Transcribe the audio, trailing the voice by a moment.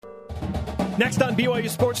Next on BYU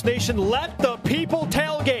Sports Nation, let the people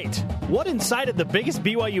tailgate. What incited the biggest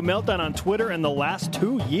BYU meltdown on Twitter in the last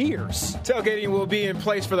 2 years? Tailgating will be in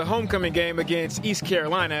place for the homecoming game against East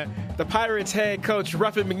Carolina. The Pirates head coach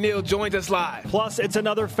Ruffin McNeil joins us live. Plus, it's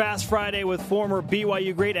another Fast Friday with former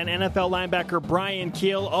BYU great and NFL linebacker Brian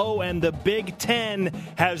Keel. Oh, and the Big Ten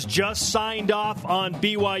has just signed off on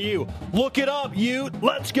BYU. Look it up, Ute.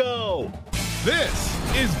 Let's go. This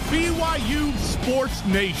is BYU Sports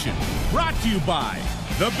Nation, brought to you by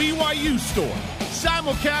The BYU Store,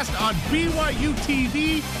 simulcast on BYU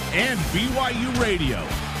TV and BYU Radio.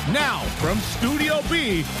 Now, from Studio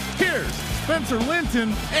B, here's Spencer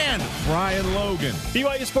Linton and Brian Logan.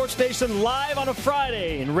 BYU Sports Nation live on a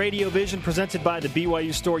Friday in Radio Vision, presented by The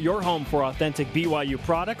BYU Store, your home for authentic BYU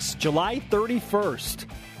products. July 31st,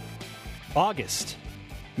 August,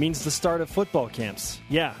 means the start of football camps.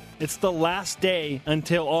 Yeah. It's the last day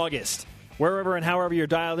until August. Wherever and however you're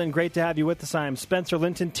dialed in, great to have you with us. I'm Spencer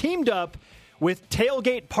Linton, teamed up with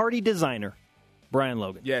tailgate party designer Brian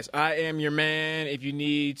Logan. Yes, I am your man. If you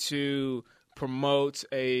need to promote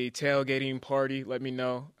a tailgating party, let me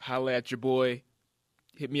know. Holla at your boy.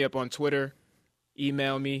 Hit me up on Twitter.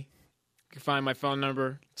 Email me. You can find my phone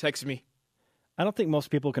number. Text me. I don't think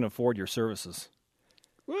most people can afford your services.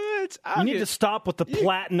 What? You need to stop with the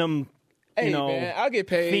platinum. Hey, man, I'll get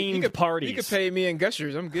paid. Themed parties. You can pay me in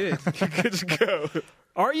gushers. I'm good. Good to go.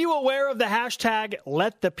 Are you aware of the hashtag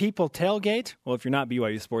Let the People Tailgate? Well, if you're not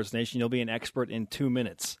BYU Sports Nation, you'll be an expert in 2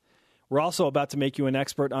 minutes. We're also about to make you an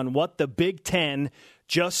expert on what the Big Ten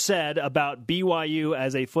just said about BYU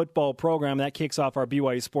as a football program. That kicks off our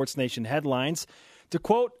BYU Sports Nation headlines. To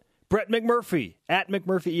quote Brett McMurphy, at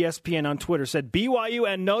McMurphy ESPN on Twitter, said BYU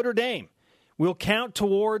and Notre Dame will count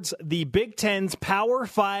towards the Big Ten's Power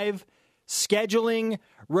 5 scheduling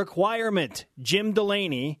requirement. Jim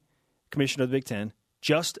Delaney, commissioner of the Big Ten,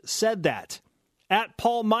 just said that. At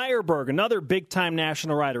Paul Meyerberg, another big-time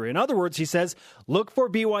national writer. In other words, he says, look for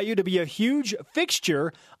BYU to be a huge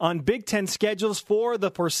fixture on Big Ten schedules for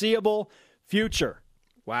the foreseeable future.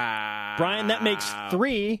 Wow. Brian, that makes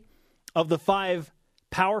 3 of the 5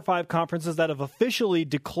 Power 5 conferences that have officially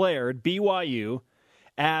declared BYU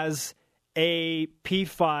as a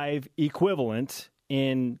P5 equivalent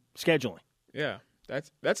in scheduling. Yeah,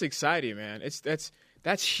 that's exciting, man.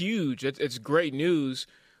 That's huge. It's great news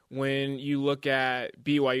when you look at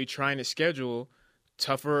BYU trying to schedule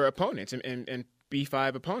tougher opponents and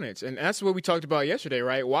B5 opponents. And that's what we talked about yesterday,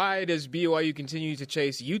 right? Why does BYU continue to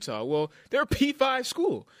chase Utah? Well, they're a P5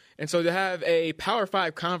 school. And so to have a Power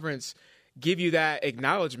 5 conference give you that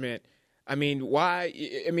acknowledgement, I mean, why?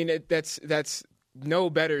 I mean, that's no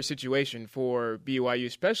better situation for BYU,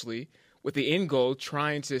 especially with the end goal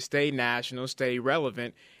trying to stay national, stay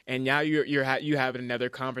relevant, and now you have another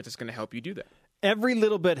conference that's going to help you do that. Every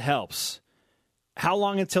little bit helps. How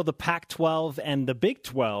long until the Pac-12 and the Big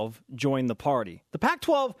 12 join the party? The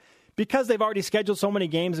Pac-12, because they've already scheduled so many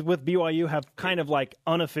games with BYU, have kind of like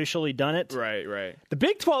unofficially done it. Right. The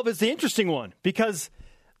Big 12 is the interesting one because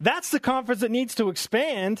that's the conference that needs to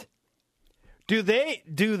expand. Do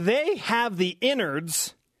they have the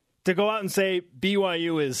innards to go out and say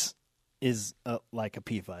BYU is like a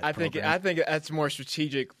P5 I think that's more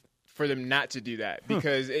strategic for them not to do that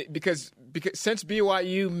because since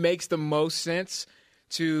BYU makes the most sense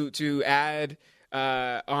to add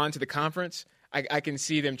on to the conference, I can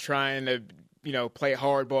see them trying to play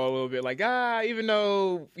hardball a little bit, like even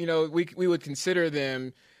though we would consider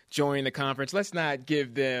them joining the conference, let's not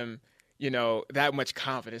give them that much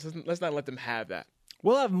confidence. Let's not let them have that.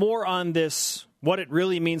 We'll have more on this, what it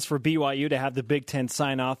really means for BYU to have the Big Ten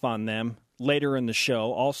sign off on them later in the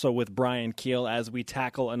show, also with Brian Keel as we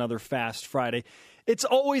tackle another Fast Friday. It's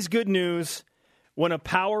always good news when a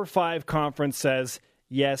Power 5 conference says,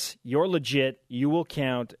 yes, you're legit, you will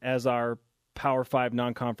count as our Power 5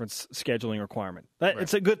 non-conference scheduling requirement.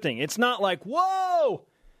 It's a good thing. It's not like, whoa,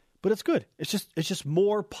 but it's good. It's just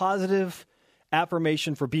more positive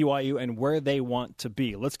affirmation for BYU and where they want to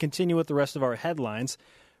be. Let's continue with the rest of our headlines.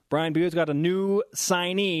 Brian, BYU's got a new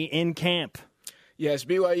signee in camp. Yes,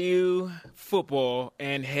 BYU football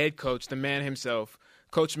and head coach, the man himself,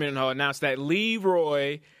 Coach Mendenhall, announced that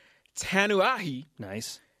Leroy Tanuahi,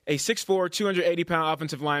 nice, a 6'4", 280-pound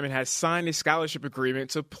offensive lineman, has signed a scholarship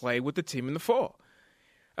agreement to play with the team in the fall.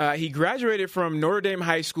 He graduated from Notre Dame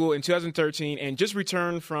High School in 2013 and just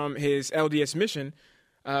returned from his LDS mission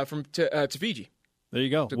to Fiji. There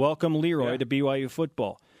you go. Welcome, Leroy, to BYU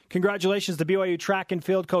football. Congratulations to BYU track and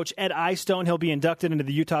field coach Ed Eyestone. He'll be inducted into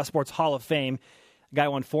the Utah Sports Hall of Fame. The guy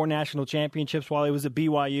won 4 national championships while he was at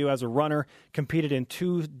BYU as a runner, competed in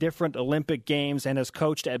 2 different Olympic games, and has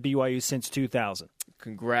coached at BYU since 2000.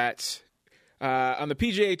 Congrats. On the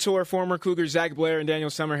PGA Tour, former Cougars Zach Blair and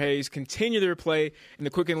Daniel Summerhays continue their play in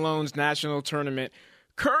the Quicken Loans National Tournament.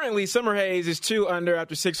 Currently, Summerhays is 2 under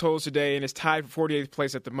after 6 holes today and is tied for 48th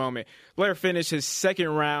place at the moment. Blair finished his second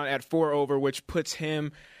round at 4 over, which puts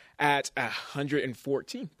him at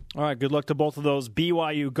 114. All right, good luck to both of those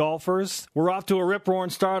BYU golfers. We're off to a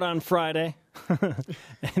rip-roaring start on Friday,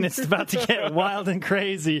 and it's about to get wild and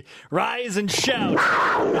crazy. Rise and shout.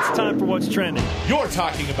 It's time for What's Trending. You're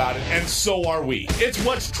talking about it, and so are we. It's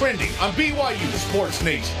What's Trending on BYU Sports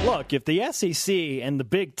Nation. Look, if the SEC and the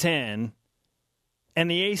Big Ten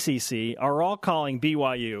and the ACC are all calling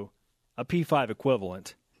BYU a P5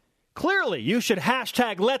 equivalent, clearly you should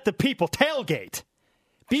hashtag let the people tailgate.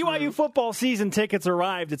 BYU football season tickets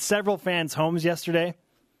arrived at several fans' homes yesterday.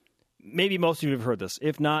 Maybe most of you have heard this.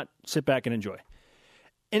 If not, sit back and enjoy.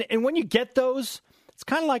 And when you get those, it's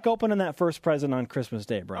kind of like opening that first present on Christmas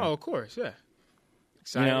Day, Brian. Oh, of course, yeah.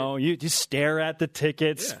 Excited. You know, you just stare at the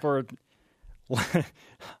tickets for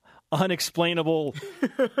unexplainable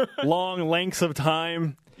long lengths of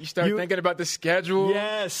time. You start thinking about the schedule.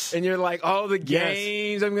 Yes. And you're like, all the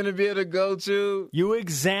games I'm going to be able to go to. You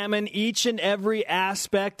examine each and every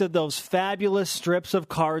aspect of those fabulous strips of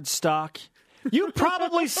card stock. You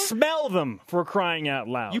probably smell them, for crying out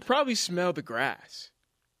loud. You probably smell the grass.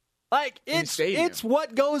 Like, it's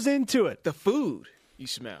what goes into it. The food you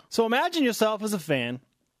smell. So imagine yourself as a fan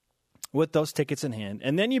with those tickets in hand,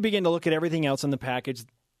 and then you begin to look at everything else in the package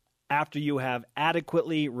after you have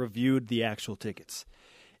adequately reviewed the actual tickets.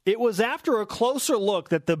 It was after a closer look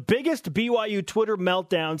that the biggest BYU Twitter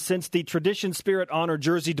meltdown since the Tradition Spirit Honor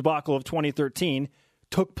jersey debacle of 2013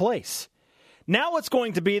 took place. Now it's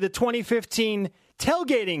going to be the 2015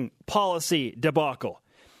 tailgating policy debacle.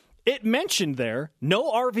 It mentioned there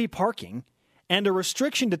no RV parking and a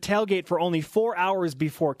restriction to tailgate for only 4 hours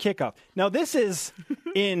before kickoff. Now this is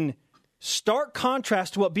in stark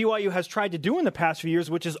contrast to what BYU has tried to do in the past few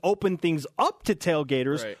years, which is open things up to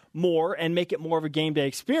tailgaters more and make it more of a game day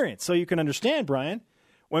experience. So you can understand, Brian,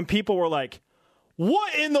 when people were like,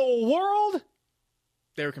 what in the world?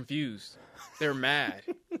 They were confused. They were mad.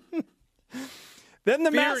 Then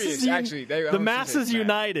the Furious, masses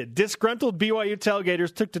united. Disgruntled BYU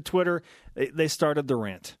tailgaters took to Twitter. They started the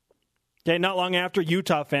rant. Okay, not long after,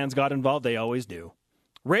 Utah fans got involved. They always do.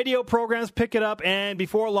 Radio programs pick it up, and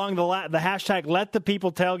before long, the hashtag Let the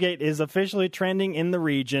People Tailgate is officially trending in the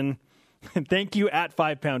region. Thank you, at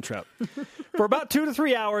 5 Pound Trout. For about 2 to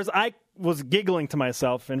 3 hours, I was giggling to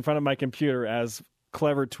myself in front of my computer as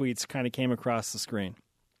clever tweets kind of came across the screen.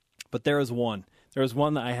 But there is one. There is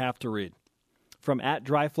one that I have to read. From at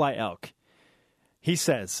Dryfly Elk. He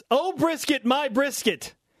says, "Oh, brisket, my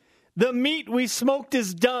brisket. The meat we smoked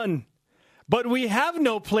is done, but we have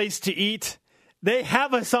no place to eat. They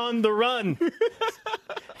have us on the run."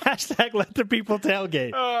 Hashtag Let the People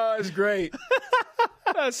Tailgate. Oh, that's great.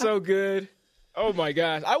 That's so good. Oh my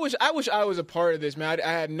gosh. I wish I was a part of this, man.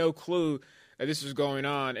 I had no clue that this was going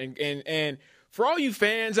on. And for all you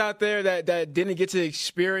fans out there that didn't get to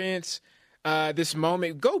experience this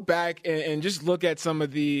moment, go back and just look at some of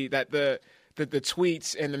the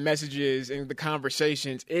tweets and the messages and the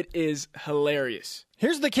conversations. It is hilarious.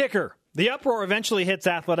 Here's the kicker. The uproar eventually hits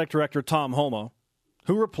athletic director Tom Homo,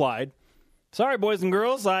 who replied, "Sorry, boys and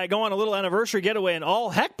girls, I go on a little anniversary getaway and all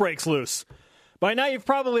heck breaks loose. By now you've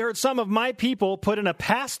probably heard some of my people put in a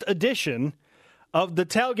past edition of the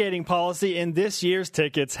tailgating policy in this year's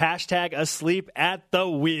tickets, hashtag asleep at the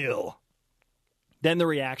wheel." Then the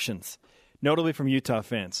reactions, notably from Utah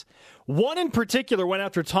fans. One in particular went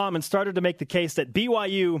after Tom and started to make the case that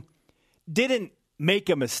BYU didn't make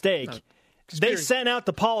a mistake. No. They sent out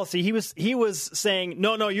the policy. He was saying,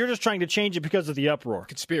 no, you're just trying to change it because of the uproar.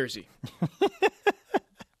 Conspiracy.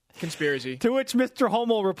 Conspiracy. To which Mr.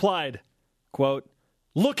 Homo replied, quote,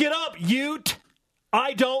 "Look it up, Ute.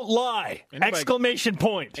 I don't lie." Exclamation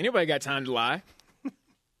point. Anybody got time to lie?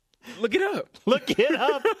 Look it up. Look it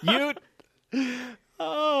up, Ute.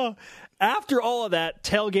 Oh. After all of that,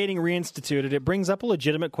 tailgating reinstituted, it brings up a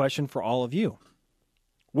legitimate question for all of you,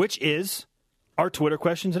 which is our Twitter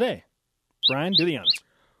question today. Brian, do the honors.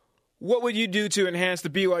 What would you do to enhance the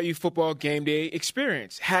BYU football game day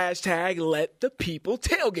experience? Hashtag Let the People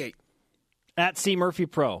Tailgate. At C Murphy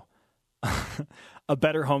Pro, a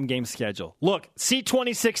better home game schedule. Look, see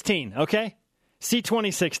 2016, okay? See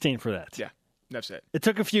 2016 for that. Yeah, enough said. It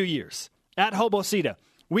took a few years. At Hobosita,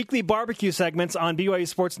 weekly barbecue segments on BYU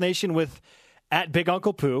Sports Nation with at Big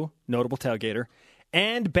Uncle Pooh, notable tailgater,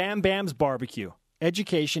 and Bam Bam's Barbecue.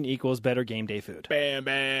 Education equals better game day food. Bam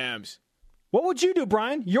Bams. What would you do,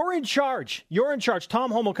 Brian? You're in charge.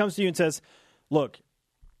 Tom Homo comes to you and says, look,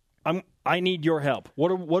 I need your help. What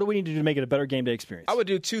do we need to do to make it a better game day experience? I would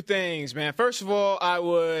do two things, man. First of all, I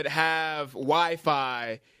would have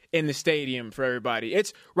Wi-Fi in the stadium for everybody.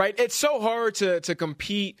 It's so hard to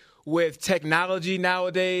compete with technology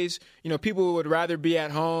nowadays. People would rather be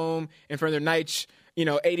at home in front of their nice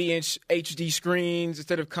 80-inch HD screens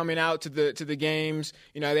instead of coming out to the games.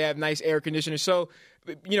 They have nice air conditioners. So,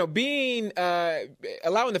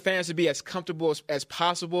 allowing the fans to be as comfortable as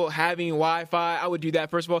possible, having Wi-Fi, I would do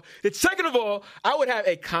that first of all. And second of all, I would have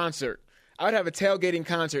a concert. I would have a tailgating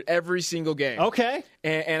concert every single game. Okay.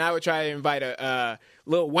 And I would try to invite a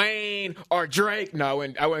Lil Wayne or Drake. No,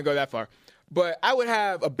 I wouldn't go that far. But I would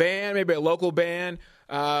have a band, maybe a local band,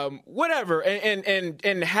 whatever,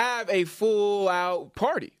 and have a full-out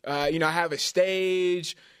party. Have a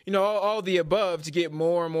stage, all the above to get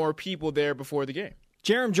more and more people there before the game.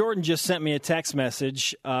 Jerem Jordan just sent me a text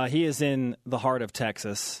message. He is in the heart of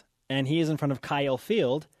Texas, and he is in front of Kyle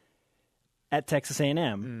Field at Texas A&M.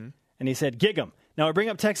 Mm-hmm. And he said, gig 'em. Now, I bring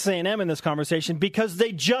up Texas A&M in this conversation because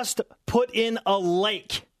they just put in a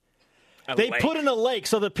lake. Put in a lake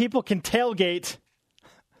so that people can tailgate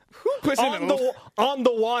on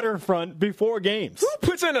the waterfront before games. Who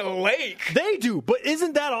puts in a lake? They do, but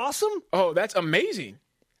isn't that awesome? Oh, that's amazing.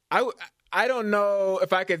 I don't know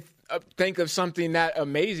if I could think of something that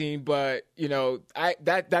amazing, but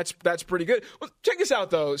that's pretty good. Well, check this out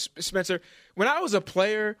though, Spencer. When I was a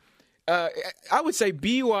player, I would say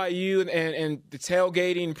BYU and the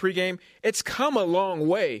tailgating pregame, it's come a long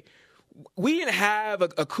way. We didn't have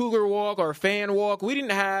a cooler walk or a fan walk. We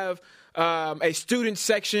didn't have a student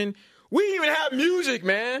section. We didn't even have music,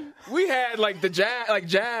 man. We had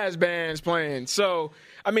jazz bands playing. So,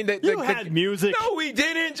 I mean, you had music. No, we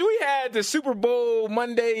didn't. We had the Super Bowl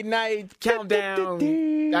Monday night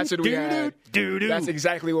countdown. That's what we had. That's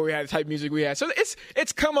exactly what we had. The type of music we had. So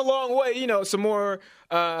it's come a long way. Some more.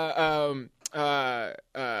 I'm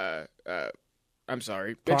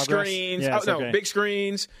sorry. Big Progress. Screens. Yeah, okay. Big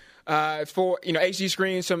screens. For HD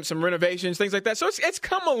screens, some renovations, things like that. So it's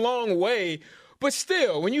come a long way. But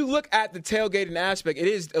still, when you look at the tailgating aspect, it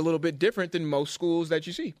is a little bit different than most schools that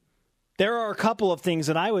you see. There are a couple of things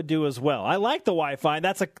that I would do as well. I like the Wi-Fi.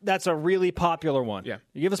 That's a really popular one. Yeah.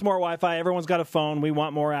 You give us more Wi-Fi. Everyone's got a phone. We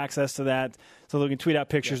want more access to that so that we can tweet out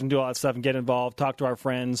pictures and do all that stuff and get involved, talk to our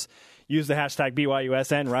friends, use the hashtag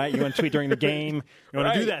BYUSN, right? You want to tweet during the game. You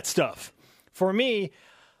want to do that stuff. For me,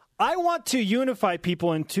 I want to unify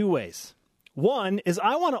people in two ways. One is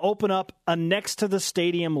I want to open up a next to the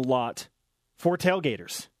stadium lot for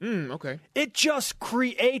tailgaters. Okay. It just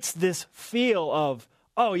creates this feel of,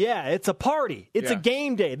 oh, yeah, it's a party. It's a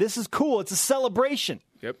game day. This is cool. It's a celebration.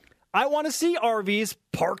 Yep. I want to see RVs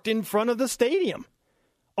parked in front of the stadium.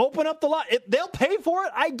 Open up the lot. They'll pay for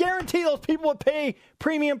it. I guarantee those people would pay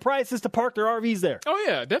premium prices to park their RVs there. Oh,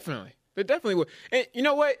 yeah, definitely. They definitely would. And you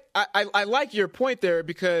know what? I like your point there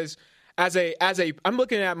because I'm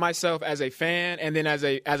looking at myself as a fan and then as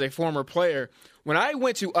a former player. When I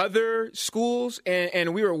went to other schools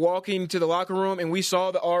and we were walking to the locker room and we saw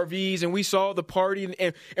the RVs and we saw the party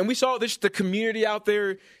and we saw the community out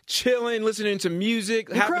there chilling, listening to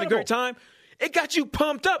music, having a great time, it got you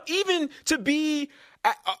pumped up. Even to be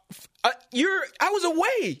I was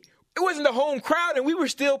away. It wasn't the home crowd, and we were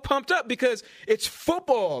still pumped up because it's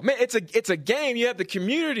football. Man, it's a game. You have the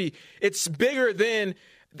community. It's bigger than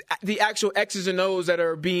the actual X's and O's that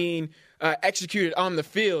are being executed on the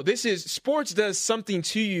field. Sports does something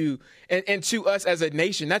to you and to us as a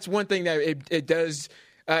nation. That's one thing that it does.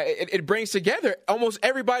 It brings together almost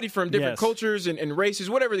everybody from different cultures and races,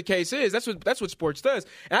 whatever the case is. That's what sports does.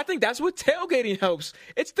 And I think that's what tailgating helps.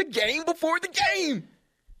 It's the game before the game.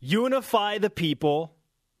 Unify the people.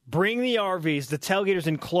 Bring the RVs, the tailgaters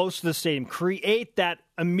in close to the stadium. Create that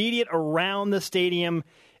immediate around the stadium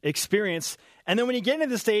experience. And then when you get into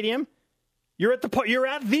the stadium, you're at the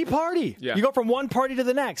party. Yeah. You go from one party to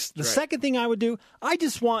the next. The second thing I would do, I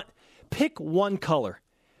just pick one color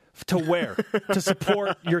to wear to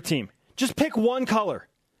support your team. Just pick one color.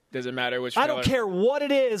 Doesn't matter which color. I don't care what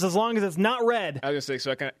it is as long as it's not red. I was going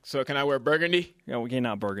to say, so can I wear burgundy? Yeah, we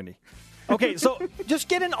cannot burgundy. Okay, so just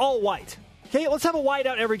get in all white. Okay, let's have a white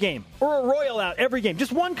out every game or a royal out every game.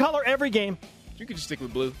 Just one color every game. You could just stick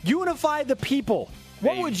with blue. Unify the people.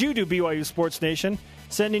 What would you do, BYU Sports Nation?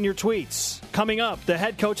 Send in your tweets. Coming up, the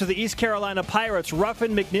head coach of the East Carolina Pirates,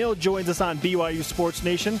 Ruffin McNeil, joins us on BYU Sports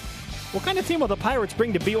Nation. What kind of team will the Pirates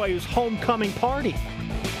bring to BYU's homecoming party?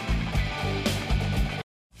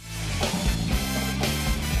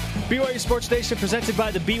 BYU Sports Nation presented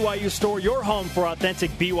by the BYU Store, your home for authentic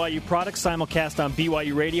BYU products, simulcast on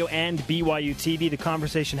BYU Radio and BYU TV. The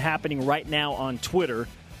conversation happening right now on Twitter.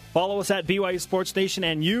 Follow us at BYU Sports Nation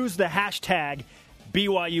and use the hashtag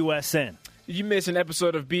BYUSN. Did you miss an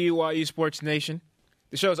episode of BYU Sports Nation?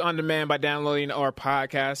 The show is on demand by downloading our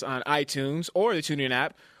podcast on iTunes or the TuneIn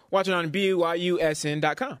app. Watch it on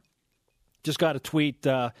BYUSN.com. Just got a tweet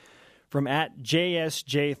from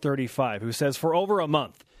 @JSJ35 who says, for over a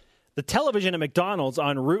month, the television at McDonald's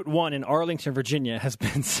on Route 1 in Arlington, Virginia has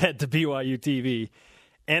been set to BYU TV.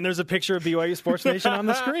 And there's a picture of BYU Sports Nation on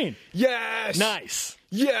the screen. Yes! Nice.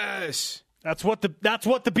 Yes! That's what the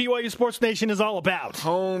BYU Sports Nation is all about.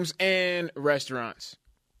 Homes and restaurants.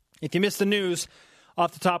 If you missed the news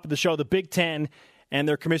off the top of the show, the Big Ten and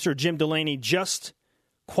their commissioner Jim Delaney just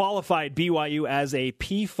qualified BYU as a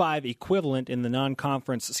P5 equivalent in the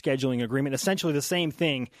non-conference scheduling agreement. Essentially the same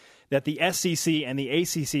thing that the SEC and the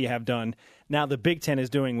ACC have done. Now the Big Ten is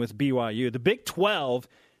doing with BYU. The Big 12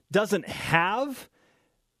 doesn't have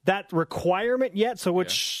that requirement yet, so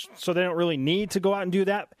they don't really need to go out and do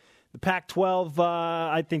that. The Pac-12,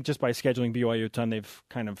 I think just by scheduling BYU a ton, they've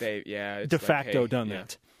kind of de facto done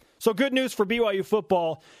that. So good news for BYU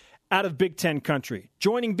football out of Big Ten country.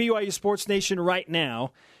 Joining BYU Sports Nation right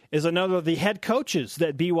now is another of the head coaches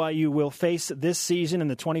that BYU will face this season in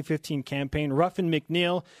the 2015 campaign, Ruffin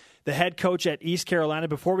McNeill, the head coach at East Carolina.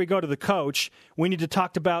 Before we go to the coach, we need to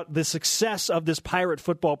talk about the success of this Pirate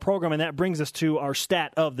football program, and that brings us to our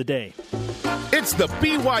stat of the day. It's the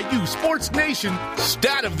BYU Sports Nation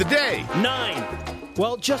stat of the day. 9.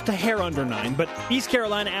 Well, just a hair under 9, but East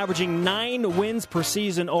Carolina averaging 9 wins per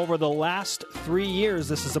season over the last 3 years.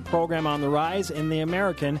 This is a program on the rise in the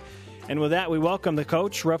American. And with that, we welcome the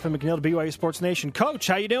coach, Ruffin McNeill, to BYU Sports Nation. Coach,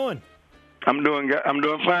 how you doing? I'm doing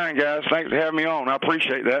fine, guys. Thanks for having me on. I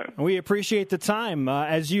appreciate that. We appreciate the time.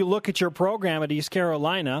 As you look at your program at East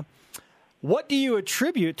Carolina, what do you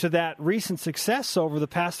attribute to that recent success over the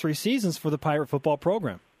past 3 seasons for the Pirate football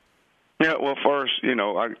program? Yeah, well, first, the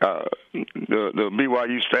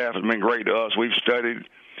BYU staff has been great to us. We've studied,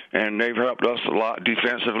 and they've helped us a lot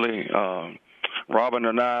defensively. Robin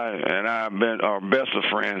and I have been our best of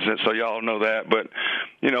friends, so y'all know that. But,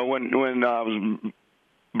 when I was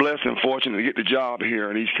blessed and fortunate to get the job here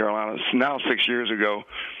in East Carolina, now 6 years ago,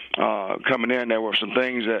 coming in, there were some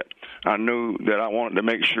things that I knew that I wanted to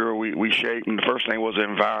make sure we shaped. And the first thing was the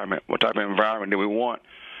environment. What type of environment do we want?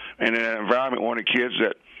 And in that environment, we wanted kids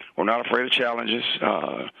that were not afraid of challenges.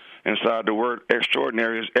 Inside the word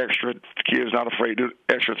extraordinary is extra. Kids not afraid to do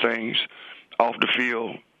extra things off the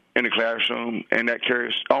field, in the classroom, and that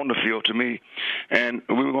carries on the field to me. And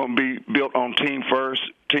we were going to be built on team first,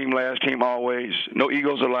 team last, team always. No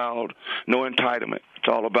egos allowed, no entitlement. It's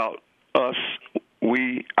all about us,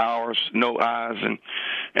 we, ours, no I's.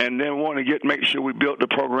 And then we want to make sure we built the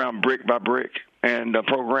program brick by brick, and a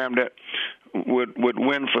program that would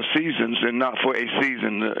win for seasons and not for a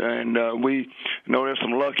season. And we know there's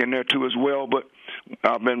some luck in there too as well, but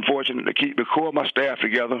I've been fortunate to keep the core of my staff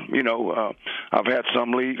together. I've had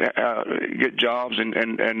some leave, get jobs,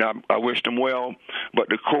 and I wish them well. But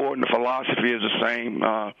the core and the philosophy is the same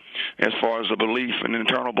as far as the belief and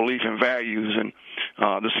internal belief and values. And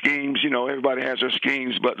the schemes, everybody has their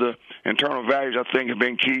schemes, but the internal values, I think, have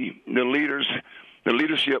been key. The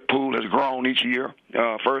leadership pool has grown each year.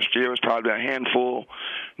 First year was probably a handful.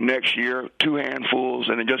 Next year, 2 handfuls,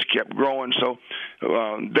 and it just kept growing. So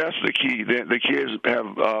that's the key. The kids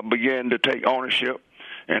have begun to take ownership,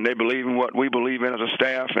 and they believe in what we believe in as a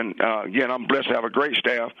staff. And, again, I'm blessed to have a great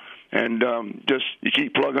staff. And just you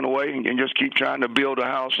keep plugging away and just keep trying to build a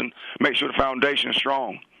house and make sure the foundation is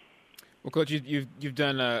strong. Well, Coach, you've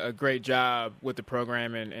done a great job with the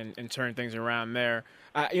program and turn things around there.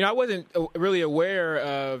 I wasn't really aware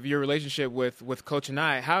of your relationship with Coach and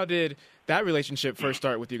I. How did that relationship first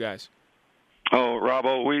start with you guys? Oh,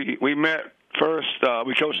 Robbo, we met first.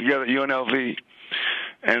 We coached together at UNLV,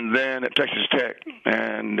 and then at Texas Tech.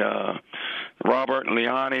 And Robert and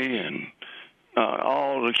Leone and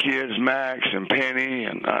all the kids, Max and Penny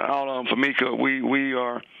and all of them, Famika, we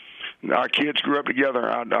are. Our kids grew up together,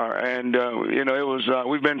 and it was.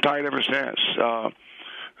 We've been tight ever since.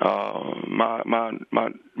 My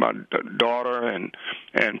daughter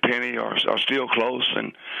and Penny are still close,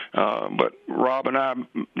 and but Rob and I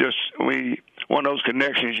one of those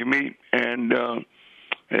connections you meet, and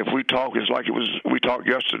if we talk, it's like we talked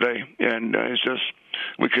yesterday, and it's just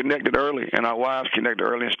we connected early, and our wives connected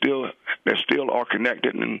early, and they still are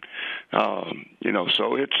connected, and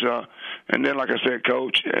so it's and then like I said,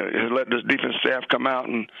 Coach has let the defense staff come out,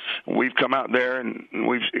 and we've come out there and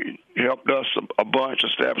we've helped us a bunch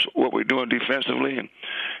establish what we're doing defensively, and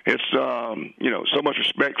it's so much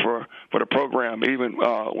respect for the program. Even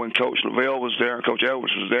when Coach Lavelle was there, Coach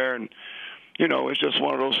Edwards was there, and it's just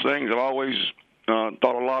one of those things. I've always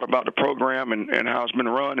thought a lot about the program and how it's been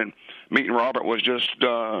run. And meeting Robert was just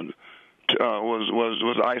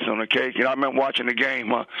was icing on the cake. And I remember watching the game.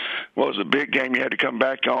 What was a big game you had to come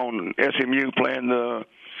back on? SMU playing the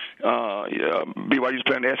BYU's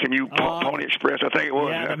playing the SMU Pony Express, I think it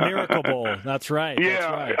was. Yeah, the Miracle Bowl. That's right.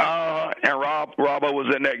 Yeah, that's right. And Robbo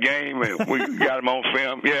was in that game, and we got him on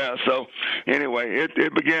film. Yeah, so anyway,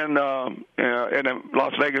 it began in the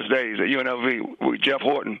Las Vegas days at UNLV with Jeff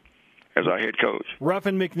Horton as our head coach.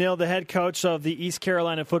 Ruffin McNeil, the head coach of the East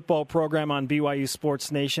Carolina football program on BYU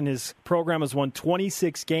Sports Nation. His program has won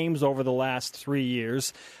 26 games over the last 3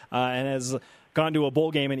 years and has gone to a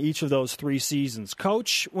bowl game in each of those 3 seasons.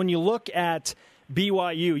 Coach, when you look at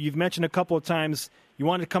BYU, you've mentioned a couple of times you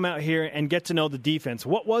wanted to come out here and get to know the defense.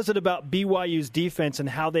 What was it about BYU's defense and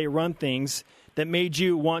how they run things that made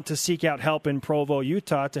you want to seek out help in Provo,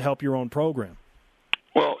 Utah to help your own program?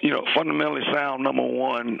 Well, fundamentally sound, number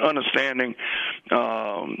one, understanding,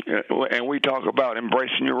 and we talk about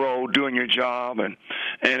embracing your role, doing your job, and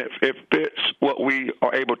it fits what we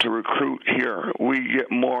are able to recruit here. We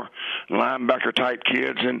get more linebacker-type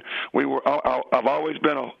kids, and I've always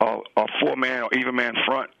been a four-man or even-man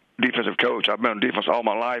front defensive coach. I've been on defense all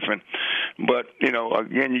my life, but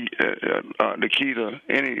again, the key to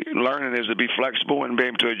any learning is to be flexible and be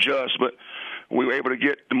able to adjust, but we were able to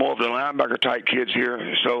get more of the linebacker-type kids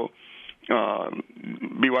here, so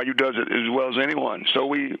BYU does it as well as anyone. So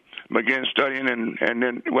we began studying, and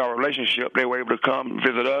then our relationship, they were able to come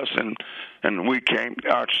visit us, and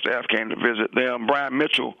our staff came to visit them. Brian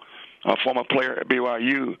Mitchell, a former player at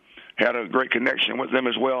BYU, had a great connection with them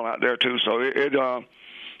as well out there too. So it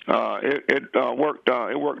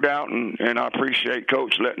worked out, and I appreciate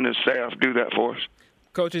Coach letting his staff do that for us.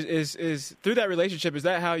 Coach, is through that relationship, is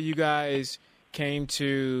that how you guys came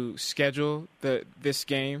to schedule this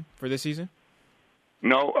game for this season?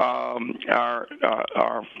 No, our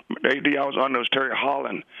AD I was under was Terry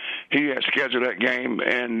Holland. He had scheduled that game,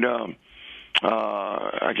 and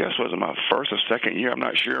I guess was it my first or second year? I'm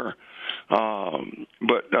not sure,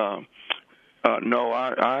 but no,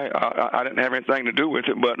 I didn't have anything to do with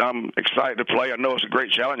it. But I'm excited to play. I know it's a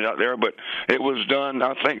great challenge out there, but it was done,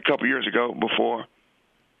 I think, a couple years ago before.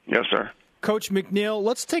 Yes, sir. Coach McNeil,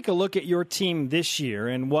 let's take a look at your team this year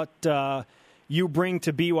and what you bring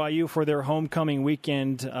to BYU for their homecoming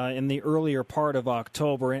weekend in the earlier part of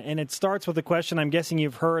October. And it starts with a question I'm guessing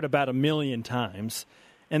you've heard about a million times,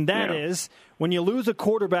 and that is, when you lose a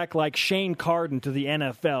quarterback like Shane Carden to the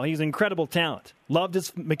NFL, he's an incredible talent. Loved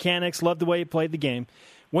his mechanics, loved the way he played the game.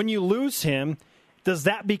 When you lose him, does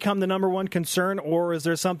that become the number one concern, or is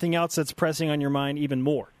there something else that's pressing on your mind even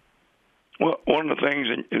more? Well, one of the things,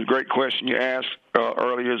 and a great question you asked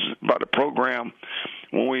earlier, is about the program.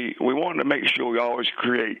 When we wanted to make sure we always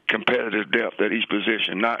create competitive depth at each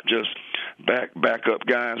position, not just backup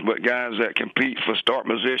guys, but guys that compete for start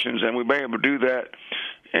positions, and we've been able to do that.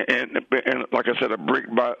 And like I said, a brick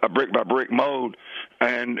by brick mode.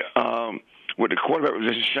 And with the quarterback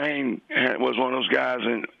position, Shane was one of those guys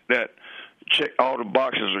that checked all the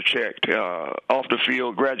boxes are checked. Off the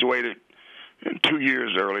field, graduated 2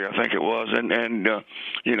 years earlier, I think it was, and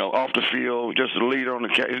off the field, just a leader on the.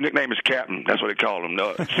 His nickname is Captain. That's what they call him.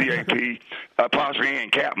 CAP, apostrophe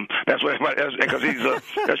N, Captain. That's what because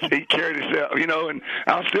he carried himself, and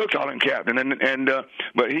I'll still call him Captain.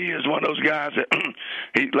 But he is one of those guys that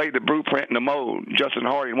he laid the blueprint in the mold. Justin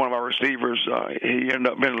Hardy, one of our receivers, he ended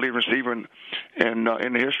up being the lead receiver in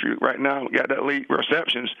the history right now. Got that lead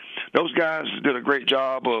receptions. Those guys did a great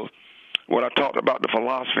job of what I talked about, the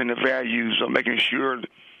philosophy and the values of making sure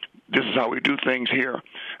this is how we do things here.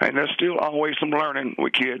 And there's still always some learning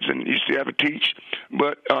with kids, and you still have to teach.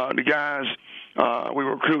 But the guys we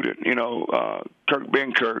recruited, Kirk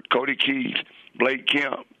Benkert, Cody Keys, Blake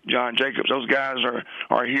Kemp, John Jacobs, those guys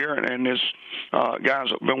are here, and this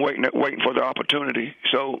guys have been waiting for their opportunity.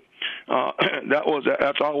 So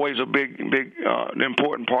that's always a big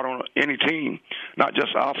important part on any team, not just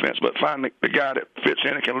offense, but find the guy that fits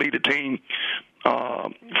in and can lead the team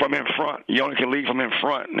from in front. You only can lead from in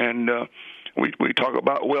front, and we talk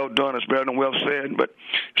about well done is better than well said, but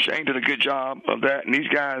Shane did a good job of that, and these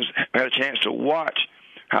guys had a chance to watch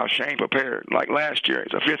how Shane prepared. Like last year,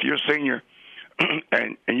 he's a fifth-year senior,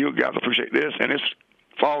 and you guys appreciate this, and it's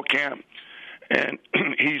fall camp, and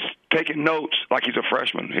he's taking notes like he's a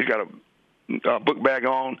freshman. He's got a book bag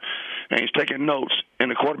on, and he's taking notes in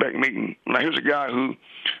the quarterback meeting. Now, here's a guy who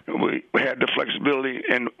we had the flexibility,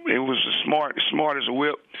 and it was smart as a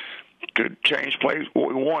whip, could change plays what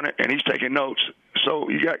we wanted, and he's taking notes. So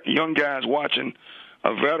you got young guys watching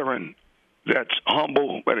a veteran that's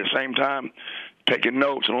humble, but at the same time taking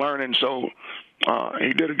notes and learning. So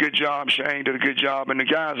he did a good job. Shane did a good job, and the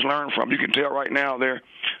guys learn from. You can tell right now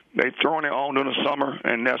they've thrown it on during the summer,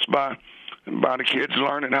 and that's by the kids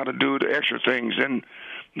learning how to do the extra things. And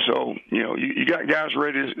so, you got guys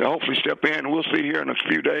ready to hopefully step in. We'll see here in a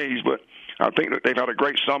few days, but I think that they've had a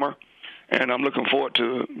great summer, and I'm looking forward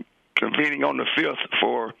to convening on the 5th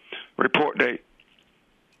for report date.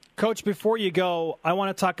 Coach, before you go, I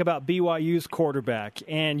want to talk about BYU's quarterback.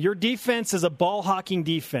 And your defense is a ball-hawking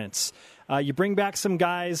defense. You bring back some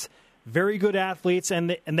guys, very good athletes,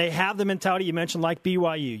 and they have the mentality you mentioned like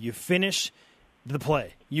BYU. You finish the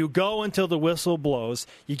play. You go until the whistle blows.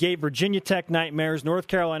 You gave Virginia Tech nightmares, North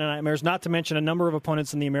Carolina nightmares, not to mention a number of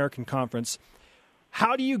opponents in the American Conference.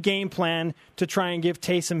 How do you game plan to try and give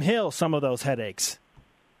Taysom Hill some of those headaches?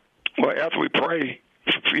 Well, after we pray,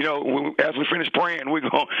 as we finish praying, we're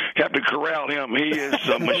going to have to corral him. He is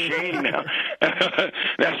a machine now.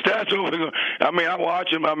 That's what we're going to. I mean, I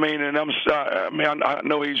watch him. And I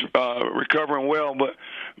know he's recovering well, but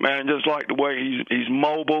man, just like the way he's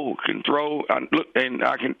mobile, can throw. And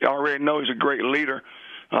I can already know he's a great leader.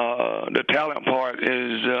 The talent part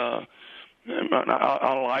is.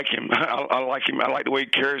 I like him. I like him. I like the way he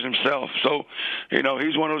carries himself. So,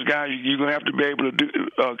 he's one of those guys you're going to have to be able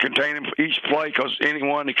to contain him for each play, because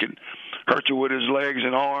anyone that can hurt you with his legs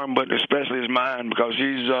and arm, but especially his mind, because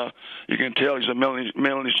he's you can tell he's a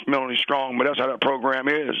mentally strong. But that's how that program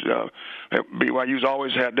is. BYU's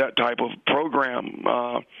always had that type of program.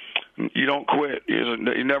 You don't quit.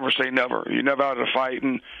 You never say never. You're never out of the fight.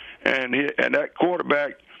 And that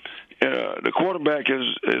quarterback. The quarterback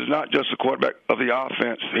is not just a quarterback of the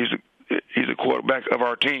offense. He's a quarterback of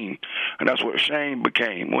our team, and that's what Shane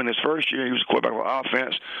became. When his first year, he was a quarterback of our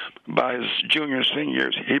offense. By his junior and senior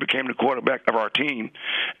years, he became the quarterback of our team.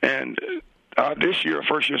 And this year,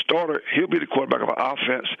 first-year starter, he'll be the quarterback of our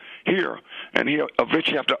offense here, and he'll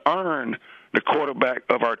eventually have to earn the quarterback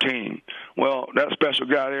of our team. Well, that special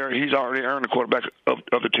guy there, he's already earned the quarterback of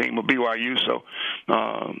the team of BYU. So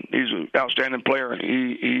he's an outstanding player.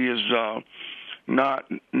 He is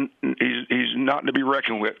he's not to be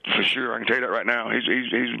reckoned with, for sure. I can tell you that right now.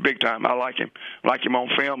 He's big time. I like him. I like him on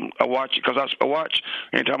film. I watch because I watch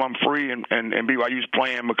anytime I'm free and BYU's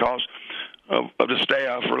playing because of the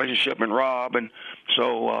staff relationship and Rob, and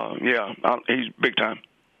so he's big time.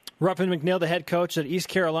 Ruffin McNeil, the head coach at East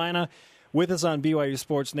Carolina, with us on BYU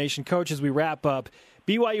Sports Nation. Coach, as we wrap up,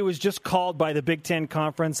 BYU was just called by the Big Ten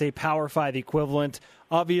Conference a Power 5 equivalent.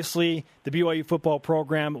 Obviously, the BYU football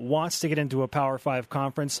program wants to get into a Power 5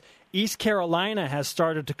 conference. East Carolina has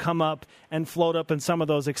started to come up and float up in some of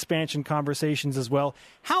those expansion conversations as well.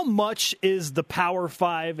 How much is the Power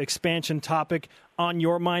 5 expansion topic on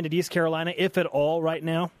your mind at East Carolina, if at all, right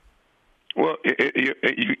now? Well,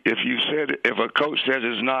 if a coach says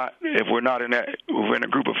it's not, if we're not in that, we're in a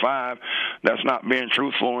group of 5, that's not being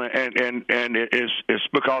truthful, and it's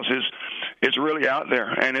because it's really out there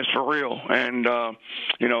and it's for real. And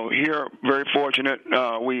here, very fortunate,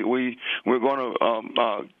 we're going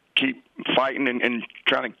to keep fighting and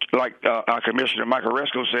trying to, like our commissioner Michael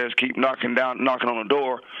Resco says, keep knocking on the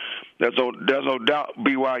door. There's no doubt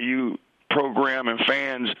BYU program and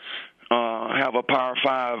fans have a Power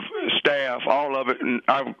 5 staff, all of it, and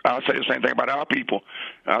I'll say the same thing about our people.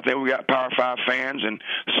 I think we got Power 5 fans and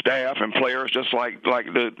staff and players, just like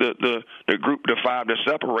the group, the 5 that's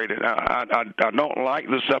separated. I don't like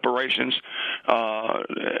the separations, but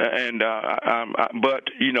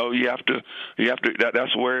you have to.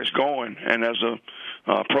 That's where it's going, and as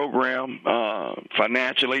a program,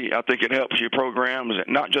 financially, I think it helps your programs,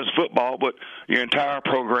 not just football, but your entire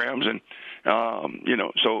programs, and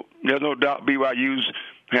so there's no doubt BYU's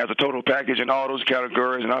has a total package in all those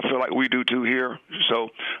categories, and I feel like we do too here. So,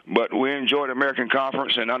 but we enjoy the American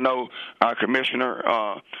Conference, and I know our commissioner,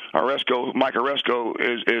 Mike Oresco,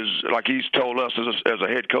 is like he's told us as a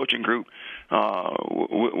head coaching group,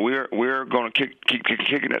 we're going to keep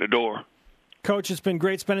kicking at the door. Coach, it's been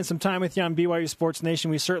great spending some time with you on BYU Sports Nation.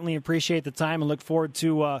 We certainly appreciate the time and look forward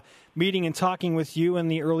to meeting and talking with you in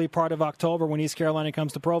the early part of October when East Carolina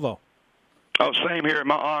comes to Provo. Oh, same here.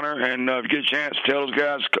 My honor. And if you get a chance, tell those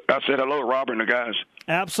guys I said hello to Robert and the guys.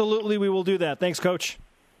 Absolutely, we will do that. Thanks, Coach.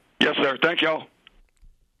 Yes, sir. Thank y'all.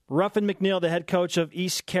 Ruffin McNeil, the head coach of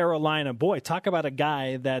East Carolina. Boy, talk about a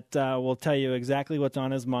guy that will tell you exactly what's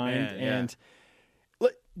on his mind. Yeah. And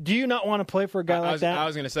do you not want to play for a guy like that? I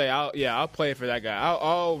was going to say, I'll play for that guy.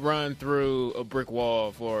 I'll run through a brick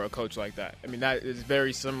wall for a coach like that. I mean, that is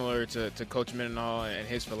very similar to Coach Mendenhall and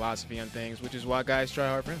his philosophy on things, which is why guys try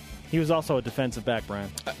hard for him. He was also a defensive back, Brian.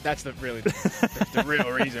 That's the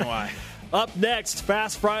real reason why. Up next,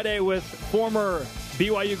 Fast Friday with former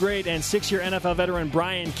BYU great and 6-year NFL veteran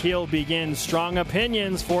Brian Keel begins. Strong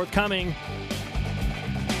opinions forthcoming.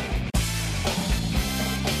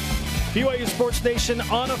 BYU Sports Nation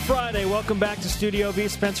on a Friday. Welcome back to Studio B.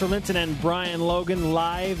 Spencer Linton and Brian Logan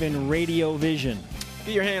live in Radio Vision.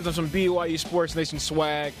 Get your hands on some BYU Sports Nation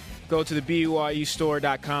swag. Go to the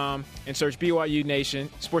BYUstore.com and search BYU Nation,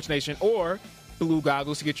 Sports Nation, or Blue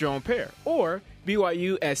Goggles to get your own pair, or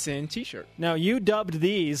BYU SN T-shirt. Now, you dubbed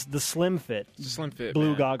these the Slim Fit. It's a Slim Fit, Blue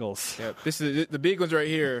man. Goggles. Yep. This is the big ones right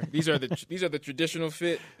here. These are the traditional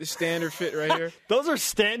fit, the standard fit right here. Those are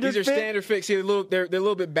standard These are fit? standard fit. See, they're a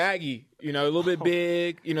little bit baggy, a little bit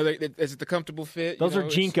big. Is it the comfortable fit? Those are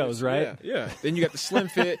Jinkos, right? Yeah. Then you got the slim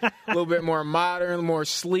fit, a little bit more modern, more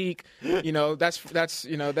sleek. This will catch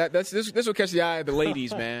the eye of the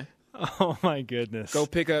ladies, man. Oh, my goodness. Go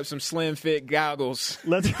pick up some slim fit goggles.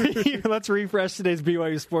 Let's refresh today's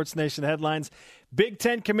BYU Sports Nation headlines. Big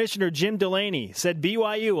Ten Commissioner Jim Delaney said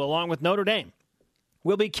BYU, along with Notre Dame,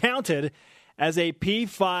 will be counted as a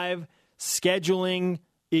P5 scheduling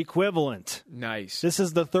equivalent. Nice. This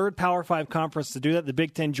is the third Power 5 conference to do that, the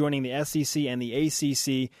Big Ten joining the SEC and the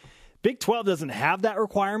ACC. Big 12 doesn't have that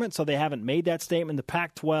requirement, so they haven't made that statement. The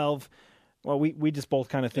Pac-12... Well, we just both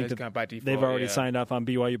kind of think that by default, they've already signed off on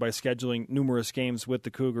BYU by scheduling numerous games with the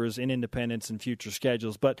Cougars in independence and future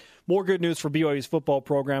schedules. But more good news for BYU's football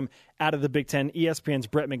program out of the Big Ten. ESPN's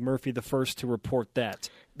Brett McMurphy, the first to report that.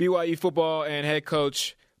 BYU football and head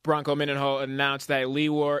coach Bronco Mendenhall announced that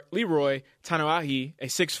Leroy Tanoahi, a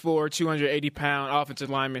 6'4", 280-pound offensive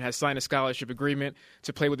lineman, has signed a scholarship agreement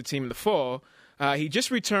to play with the team in the fall. He just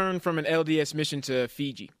returned from an LDS mission to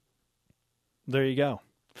Fiji. There you go.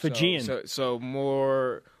 Fijian. So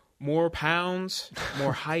more pounds,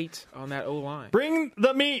 more height on that O-line. Bring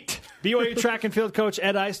the meat. BYU track and field coach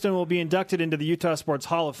Ed Eystone will be inducted into the Utah Sports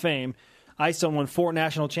Hall of Fame. Eystone won 4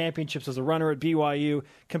 national championships as a runner at BYU,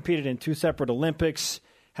 competed in 2 separate Olympics,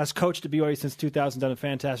 has coached at BYU since 2000, done a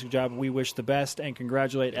fantastic job. We wish the best and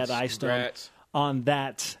congratulate Ed Eystone on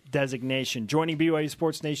that designation. Joining BYU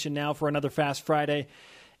Sports Nation now for another Fast Friday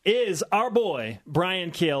is our boy, Brian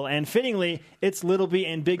Keel. And fittingly, it's Little B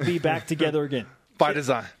and Big B back together again. By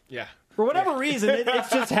design. Yeah. For whatever reason,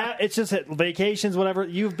 it's just vacations, whatever.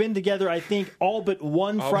 You've been together, I think, all but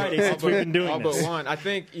one Friday since we've been doing this. All but one. I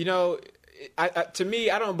think, to me,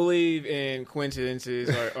 I don't believe in coincidences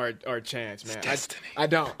or chance, man. Destiny. I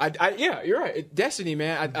don't. Yeah, you're right. Destiny,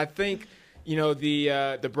 man. I think,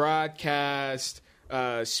 the broadcast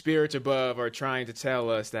spirits above are trying to tell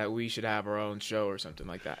us that we should have our own show or something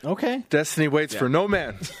like that. Okay. Destiny waits for no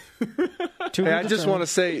man. Hey, I just want to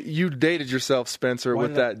say you dated yourself, Spencer,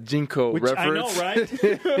 with that Jinko reference. I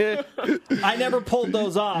know, right? I never pulled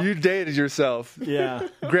those off. You dated yourself. Yeah.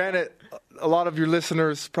 Granted, a lot of your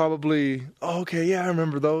listeners probably, I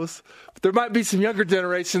remember those. But there might be some younger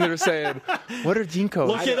generation that are saying, what are Jinkos?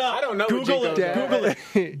 Look it up. I don't know. Google it. Google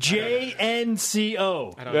it.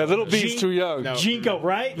 J-N-C-O. Yeah, little B's too young. No. Jinko,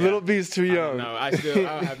 right? Yeah. Little B's too young. No, I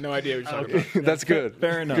have no idea what you're talking about. That's good.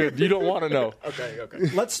 Fair enough. Good. You don't want to know. Okay.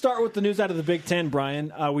 Let's start with the news out of the Big Ten,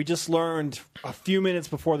 Brian. We just learned a few minutes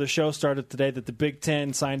before the show started today that the Big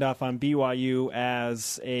Ten signed off on BYU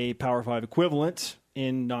as a Power 5 equivalent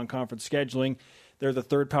in non-conference scheduling. They're the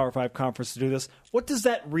third Power 5 conference to do this. What does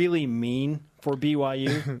that really mean for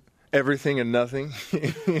BYU? Everything and nothing.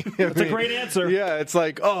 That's a great answer. Yeah, it's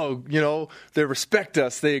like, they respect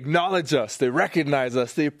us, they acknowledge us, they recognize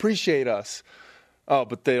us, they appreciate us. Oh,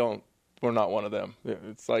 but we're not one of them.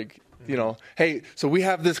 It's like, hey, so we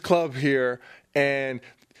have this club here, and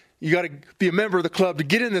you got to be a member of the club to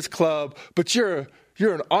get in this club, but you're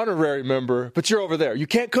an honorary member, but you're over there. You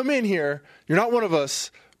can't come in here. You're not one of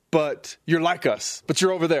us, but you're like us. But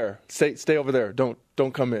you're over there. Stay over there. Don't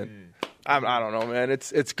come in. I don't know, man.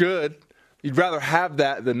 It's good. You'd rather have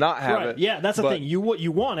that than not have it. Yeah, that's the thing. You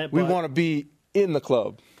want it. We want to be in the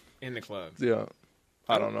club. In the club. Yeah.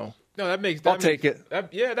 I don't know. No, I'll take it.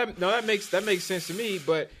 That makes sense to me.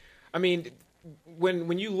 But I mean,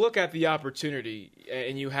 when you look at the opportunity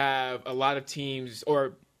and you have a lot of teams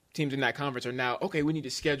or teams in that conference are now, okay, we need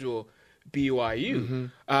to schedule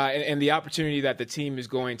BYU, and the opportunity that the team is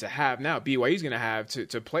going to have now, BYU is going to have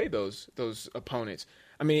to play those opponents.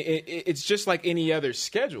 I mean, it's just like any other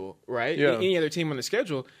schedule, right? Yeah. Any other team on the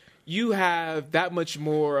schedule, you have that much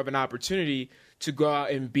more of an opportunity to go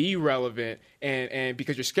out and be relevant, and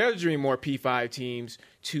because you're scheduling more P5 teams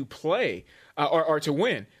to play or to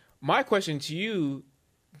win. My question to you,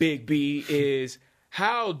 Big B, is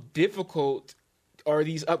how difficult are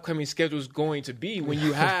these upcoming schedules going to be when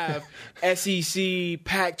you have SEC,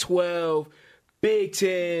 Pac-12, Big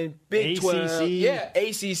 10, Big 12, ACC.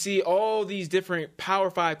 ACC, all these different Power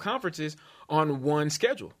 5 conferences on one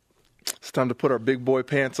schedule. It's time to put our big boy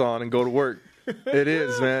pants on and go to work. It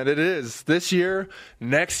is, man. It is. This year,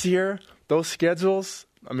 next year, those schedules,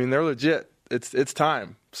 I mean, they're legit. It's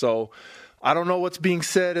time. So I don't know what's being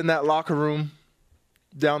said in that locker room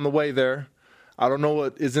down the way there. I don't know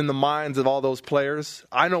what is in the minds of all those players.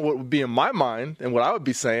 I know what would be in my mind and what I would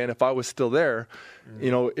be saying if I was still there. You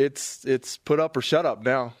know, it's put up or shut up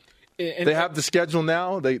now. And they have the schedule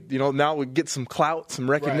now. Now we get some clout, some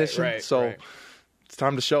recognition. Right. It's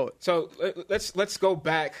time to show it. So let's go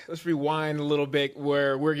back. Let's rewind a little bit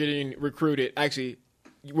where we're getting recruited. Actually,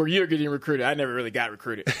 where you're getting recruited. I never really got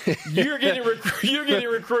recruited. You're getting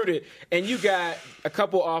recruited, and you got a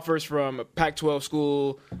couple offers from a Pac-12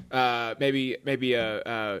 school, maybe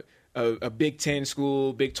a Big 10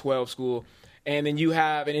 school, Big 12 school, and then you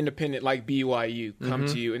have an independent like BYU come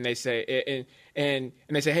to you, and they say and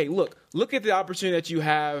they say, hey, look at the opportunity that you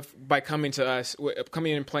have by coming to us,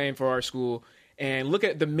 coming in and playing for our school, and look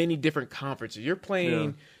at the many different conferences you're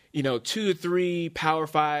playing. 2 to 3 Power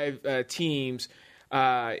 5 teams.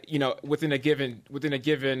 Within a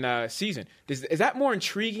given season. Is that more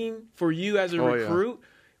intriguing for you as a recruit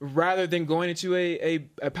rather than going into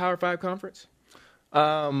a Power 5 conference?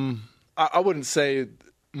 I wouldn't say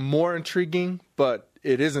more intriguing, but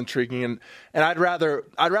it is intriguing, and I'd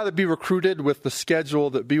rather be recruited with the schedule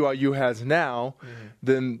that BYU has now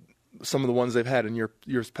than some of the ones they've had in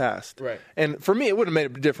years past. Right. And for me, it wouldn't have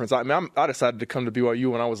made a difference. I mean, I decided to come to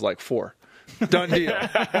BYU when I was like 4. Done deal.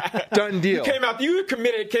 Done deal. You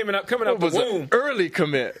committed coming up it was the womb. An early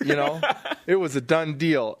commit, It was a done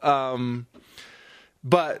deal.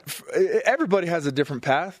 But everybody has a different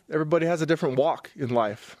path. Everybody has a different walk in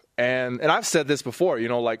life. And I've said this before,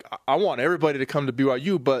 like I want everybody to come to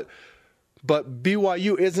BYU, but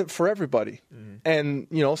BYU isn't for everybody. And,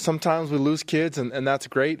 sometimes we lose kids and that's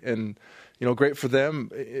great and, great for them.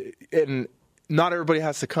 And not everybody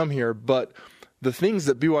has to come here, but the things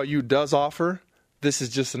that BYU does offer, this is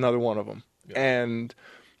just another one of them. Yeah. And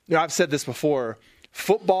I've said this before,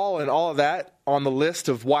 football and all of that on the list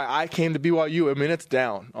of why I came to BYU, I mean, it's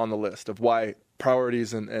down on the list of why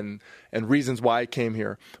priorities and reasons why I came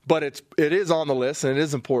here. But it is on the list and it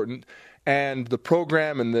is important. And the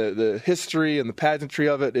program and the history and the pageantry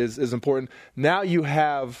of it is important. Now you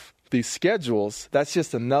have these schedules. That's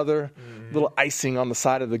just another little icing on the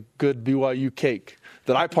side of the good BYU cake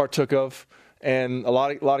that I partook of. And a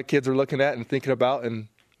lot of kids are looking at and thinking about, and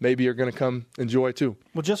maybe you're going to come enjoy too.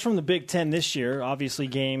 Well, just from the Big Ten this year, obviously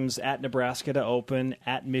games at Nebraska to open,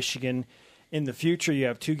 at Michigan. In the future, you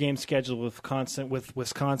have 2 games scheduled with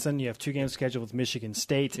Wisconsin. You have 2 games scheduled with Michigan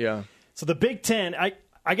State. Yeah. So the Big Ten,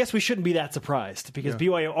 I guess we shouldn't be that surprised because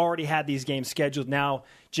BYU already had these games scheduled. Now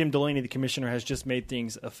Jim Delaney, the commissioner, has just made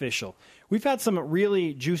things official. We've had some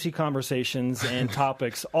really juicy conversations and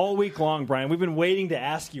topics all week long, Brian. We've been waiting to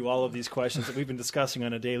ask you all of these questions that we've been discussing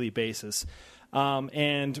on a daily basis.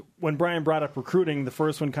 And when Brian brought up recruiting, the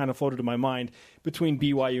first one kind of floated to my mind between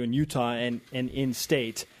BYU and Utah and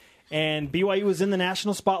in-state. And BYU was in the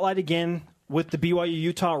national spotlight again with the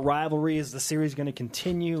BYU-Utah rivalry. Is the series going to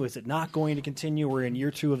continue? Is it not going to continue? We're in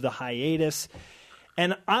year 2 of the hiatus.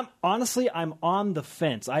 And I'm on the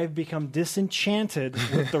fence. I have become disenchanted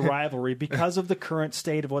with the rivalry because of the current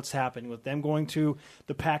state of what's happening with them going to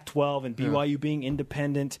the Pac-12 and BYU being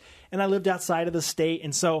independent. And I lived outside of the state.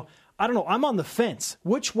 And so, I don't know. I'm on the fence.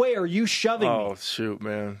 Which way are you shoving me? Oh, shoot,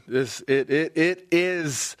 man. It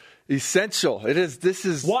is essential. It is. This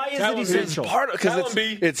is. Why is it essential? Because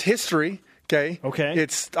it's history. Okay.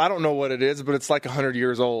 I don't know what it is, but it's like 100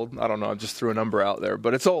 years old. I don't know. I just threw a number out there,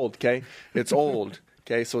 but it's old. Okay. It's old.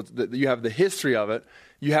 Okay. So you have the history of it.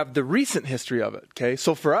 You have the recent history of it. Okay.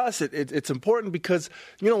 So for us, it's important because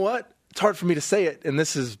you know what? It's hard for me to say it, and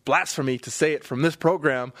this is blasphemy to say it from this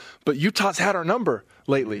program, but Utah's had our number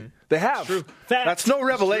lately. They have. True. That's no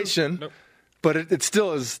revelation. Nope. But it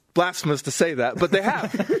still is blasphemous to say that. But they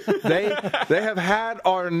have. they have had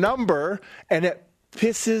our number, and it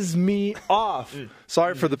pisses me off.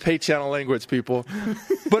 Sorry for the pay channel language, people.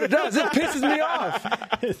 But it does. It pisses me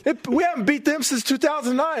off. We haven't beat them since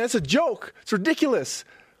 2009. That's a joke. It's ridiculous.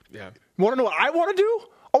 Yeah. You want to know what I want to do?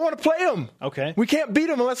 I want to play them. Okay. We can't beat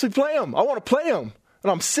them unless we play them. I want to play them.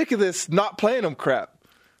 And I'm sick of this not playing them crap.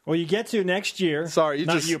 Well, you get to next year. Sorry,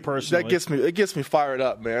 you personally. It gets me fired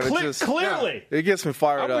up, man. Clearly. It gets me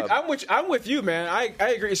fired up. I'm with you, man. I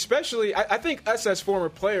agree. Especially, I think us as former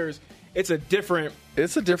players, it's a different game.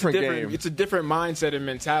 It's a different mindset and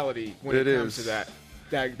mentality when it comes to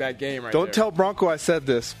that game right Don't tell Bronco I said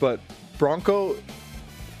this, but Bronco,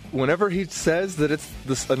 whenever he says that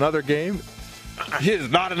it's another game, It is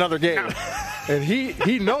not another game. And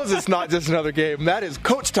he knows it's not just another game. That is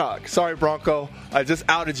coach talk. Sorry, Bronco. I just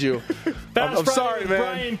outed you. I'm sorry, man.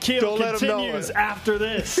 Brian Keel Don't let him know continues it. after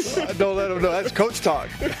this. Don't let him know. That's coach talk.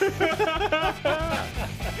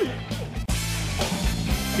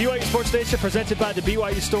 BYU Sports Nation presented by the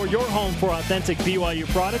BYU Store, your home for authentic BYU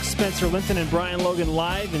products. Spencer Linton and Brian Logan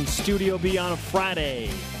live in Studio B on a Friday.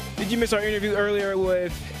 Did you miss our interview earlier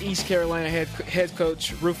with East Carolina head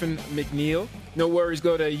coach Ruffin McNeil? No worries.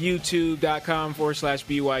 Go to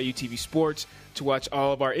youtube.com/BYU TV Sports to watch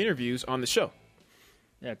all of our interviews on the show.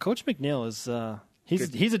 Yeah, Coach McNeil is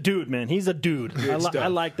he's a dude, man. He's a dude. I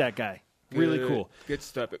like that guy. Really cool. Good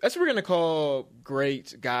stuff. That's what we're going to call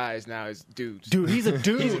great guys now is dudes. Dude, he's a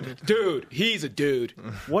dude. He's a dude.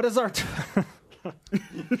 What is our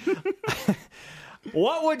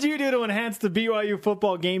What would you do to enhance the BYU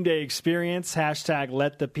football game day experience? Hashtag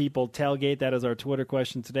let the people tailgate. That is our Twitter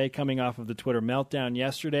question today, coming off of the Twitter meltdown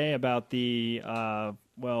yesterday about the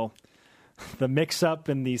mix-up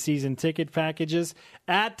in the season ticket packages.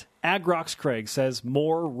 At Agrox Craig says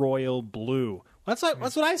more royal blue. That's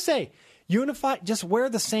what I say. Unify. Just wear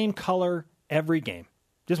the same color every game.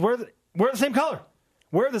 Just wear the same color.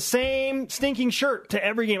 Wear the same stinking shirt to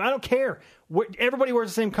every game. I don't care. Everybody wears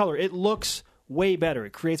the same color. It looks way better.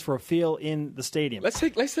 It creates for a feel in the stadium. Let's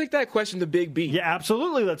take that question to Big B. Yeah,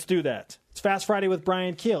 absolutely. Let's do that. It's Fast Friday with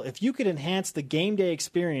Brian Keel. If you could enhance the game day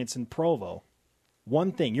experience in Provo,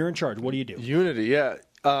 one thing, you're in charge. What do you do? Unity, yeah.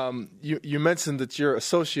 You mentioned that your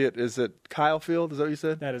associate is at Kyle Field. Is that what you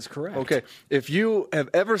said? That is correct. Okay. If you have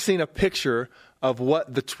ever seen a picture of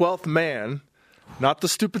what the 12th man, not the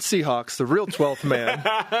stupid Seahawks, the real 12th man,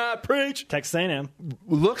 preach, Texas A&M,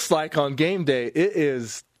 looks like on game day, it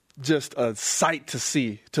is just a sight to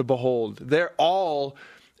see, to behold. They're all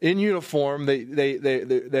in uniform. They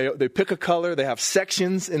pick a color. They have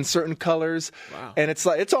sections in certain colors. Wow. And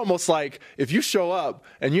it's almost like if you show up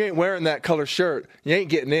and you ain't wearing that color shirt, you ain't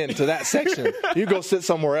getting into that section. You go sit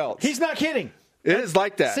somewhere else. He's not kidding. It is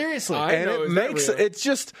like that. Seriously. And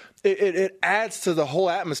it adds to the whole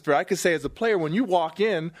atmosphere. I could say as a player, when you walk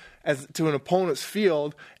in to an opponent's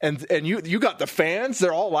field and you got the fans,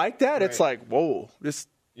 they're all like that. Right. It's like, whoa,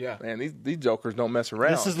 man, these jokers don't mess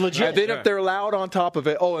around. This is legit. And then if they're loud on top of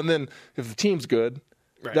it, and then if the team's good,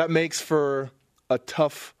 that makes for a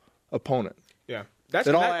tough opponent. Yeah.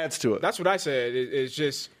 It all adds to it. That's what I said. It's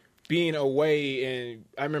just being away, and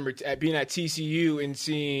I remember being at TCU and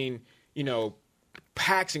seeing,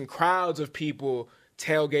 packs and crowds of people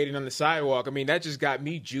tailgating on the sidewalk. I mean, that just got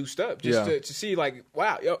me juiced up to see, like,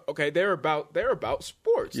 wow, okay, they're about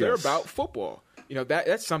sports. Yes. They're about football.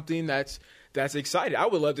 That's something that's exciting. I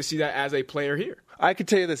would love to see that as a player here. I could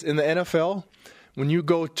tell you this, in the NFL, when you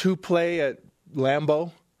go to play at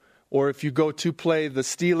Lambeau, or if you go to play the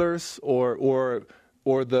Steelers or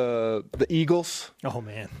the Eagles. Oh,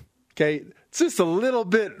 man. Okay, it's just a little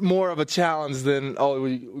bit more of a challenge than,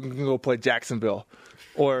 we can go play Jacksonville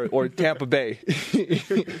or Tampa Bay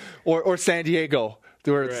or San Diego,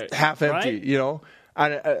 where it's half empty, no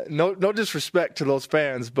disrespect to those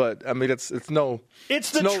fans, but I mean it's no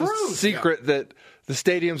truth. Secret that the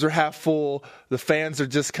stadiums are half full, the fans are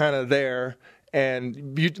just kind of there,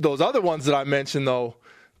 and those other ones that I mentioned though,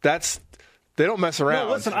 they don't mess around.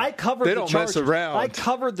 No, listen, I covered they the don't Chargers. mess around. I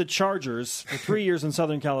covered the Chargers for 3 years in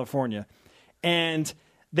Southern California, and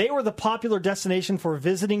they were the popular destination for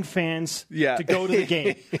visiting fans to go to the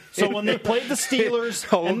game. So when they played the Steelers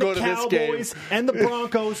and the Cowboys and the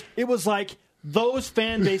Broncos, it was like those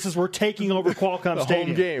fan bases were taking over Qualcomm Stadium.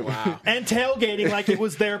 Home game. Wow. And tailgating like it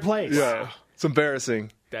was their place. Yeah, it's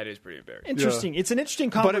embarrassing. That is pretty embarrassing. Interesting. Yeah. It's an interesting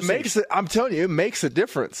But conversation. I'm telling you, it makes a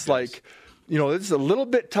difference. Yes. Like, it's a little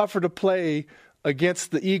bit tougher to play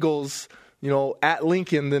against the Eagles, at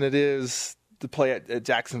Lincoln than it is to play at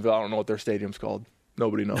Jacksonville. I don't know what their stadium's called.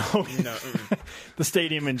 Nobody knows. No. The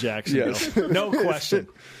stadium in Jacksonville. Yes. No question.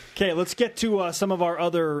 Okay, let's get to some of our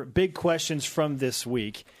other big questions from this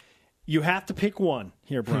week. You have to pick one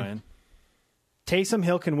here, Brian. Taysom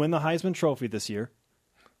Hill can win the Heisman Trophy this year,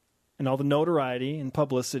 and all the notoriety and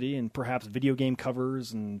publicity and perhaps video game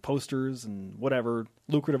covers and posters and whatever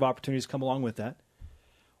lucrative opportunities come along with that.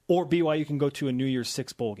 Or BYU can go to a New Year's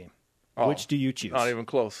Six bowl game. Which do you choose? Not even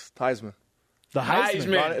close. Heisman. The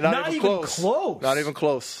Heisman. Not even close. Not even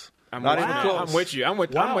close. Even close. I'm with you. I'm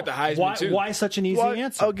with the Heisman too. Why such an easy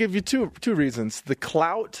answer? I'll give you two reasons. The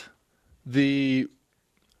clout, the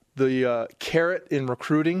carrot in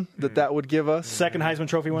recruiting that would give us. Second Heisman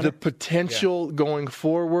Trophy winner. The potential going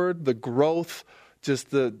forward, the growth,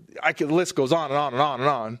 the list goes on and on and on and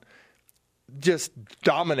on. just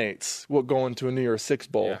dominates what going to a New Year's Six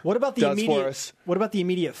bowl. Yeah. What about the does for immediate? us. What about the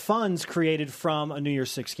immediate funds created from a New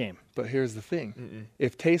Year's Six game? But here's the thing: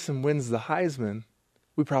 if Taysom wins the Heisman,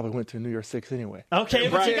 we probably went to a New Year's Six anyway. Okay,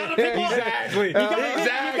 but you got to pick one. Exactly. You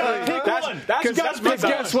gotta pick one. That's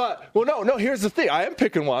Guess what? Well, no. Here's the thing. I am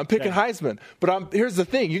picking one. I'm picking Heisman. But here's the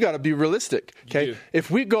thing. You got to be realistic. Okay. do. If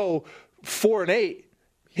we go 4-8,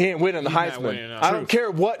 he ain't winning the He's not Heisman. winning, no. I don't care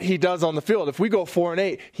what he does on the field. If we go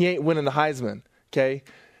 4-8, he ain't winning the Heisman. Okay.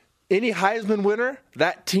 Any Heisman winner,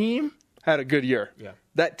 that team had a good year. Yeah.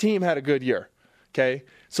 That team had a good year. Okay.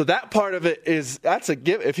 So that part of it that's a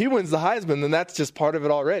give. If he wins the Heisman, then that's just part of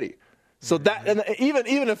it already. So that, and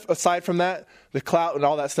even if aside from that, the clout and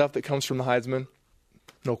all that stuff that comes from the Heisman,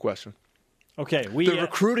 no question. Okay, The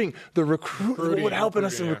recruiting what helping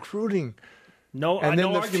us in recruiting, no, and then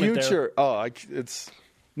no the argument future. there. It's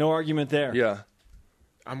No argument there. yeah.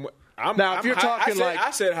 Now, if you're talking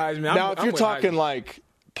I said Heisman. If you're talking like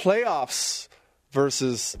playoffs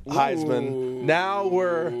versus Heisman, now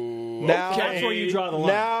That's where you draw the line.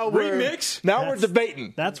 Now we're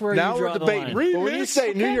debating. That's where you draw the line. But when you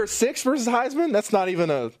say New Year's Six versus Heisman, that's not even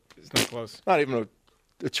It's not close. not even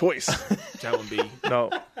a choice. Tell him, B. No.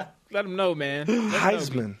 Let him know, man. Let him know,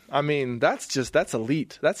 Heisman. I mean, that's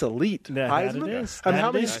elite. That's elite. That Heisman. it is. I mean, That how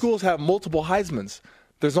it many is. schools have multiple Heismans?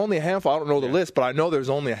 There's only a handful. I don't know the list, but I know there's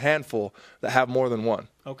only a handful that have more than one.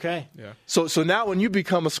 Okay. Yeah. So now when you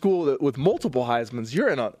become a school with multiple Heismans, you're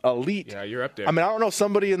in an elite. Yeah, you're up there. I mean, I don't know,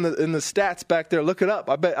 somebody in the stats back there, look it up.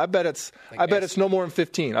 I bet it's no more than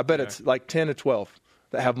 15. I bet it's like 10 to 12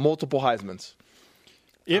 that have multiple Heismans.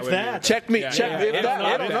 If that. Check me. Yeah, Check yeah, me. yeah.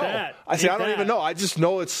 I don't If know. that. I say If I don't that. even know. I just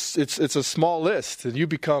know it's a small list, and you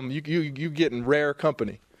get in rare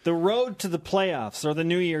company. The road to the playoffs or the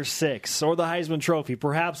New Year's Six or the Heisman Trophy,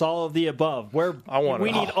 perhaps all of the above, where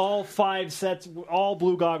we need all 5 sets, all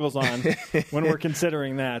blue goggles on when we're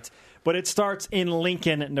considering that. But it starts in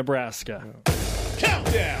Lincoln, Nebraska.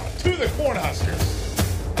 Countdown to the Cornhuskers.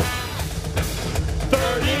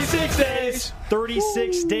 36 days.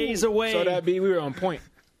 36 days away. So that B, we were on point.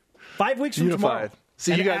 5 weeks from tomorrow. Unified.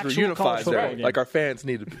 See, An you guys were actual college unified there, football game. like our fans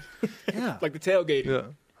need to be. Yeah. Like the tailgate. Yeah.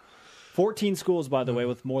 14 schools, by the way,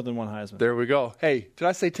 with more than one Heisman. There we go. Hey, did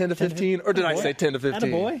I say 10 to 15, or did I say 10 to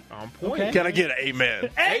 15? Attaboy. On point. Okay. Can I get an amen?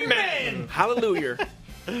 Amen. Hallelujah.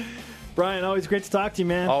 Brian, always great to talk to you,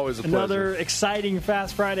 man. Always a Another pleasure. exciting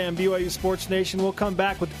Fast Friday on BYU Sports Nation. We'll come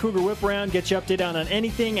back with the Cougar Whip Around, get you updated on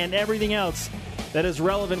anything and everything else that is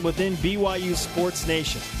relevant within BYU Sports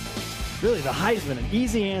Nation. Really, the Heisman, an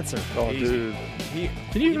easy answer. Oh, dude.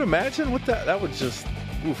 Can you even imagine what that would just,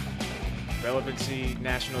 oof. Relevancy,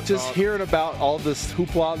 national Just talk. hearing about all this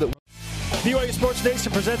hoopla that BYU Sports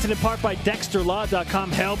Nation presented in part by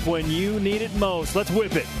DexterLaw.com. Help when you need it most. Let's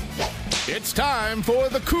whip it. It's time for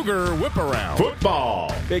the Cougar Whip Around.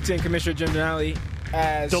 Football. Big Ten Commissioner Jim Delaney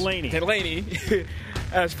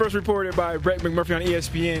as first reported by Brett McMurphy on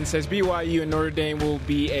ESPN, says BYU and Notre Dame will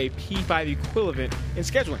be a P5 equivalent in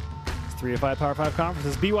scheduling. 3 of 5 Power 5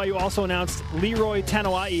 conferences. BYU also announced Leroy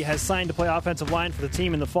Tanua'i has signed to play offensive line for the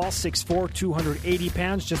team in the fall. 6'4", 280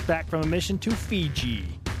 pounds, just back from a mission to Fiji.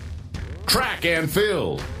 Track and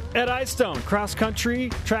field. Ed Idestone, cross-country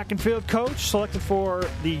track and field coach, selected for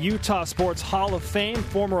the Utah Sports Hall of Fame,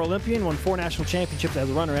 former Olympian, won 4 national championships as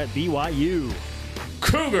a runner at BYU.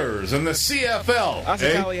 Cougars in the CFL.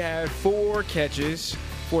 Austin Kelly had 4 catches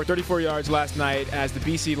for 34 yards last night as the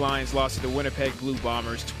BC Lions lost to the Winnipeg Blue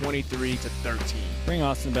Bombers 23-13. Bring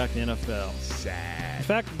Austin back to the NFL. Sad. In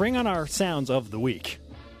fact, bring on our sounds of the week.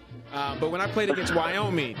 But when I played against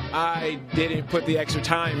Wyoming, I didn't put the extra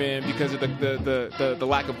time in because of the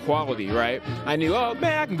lack of quality, right? I knew, oh,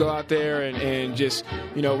 man, I can go out there and just,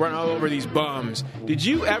 run all over these bums. Did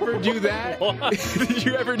you ever do that? Did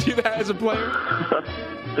you ever do that as a player?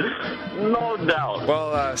 No doubt.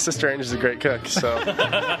 Well, Sister Angel's a great cook, so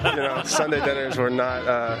Sunday dinners were not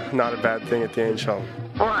a bad thing at the Ange home.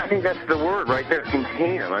 Well, I think that's the word right there,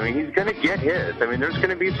 contain him. I mean, he's going to get his. I mean, there's going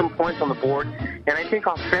to be some points on the board. And I think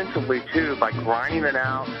offensively, too, by grinding it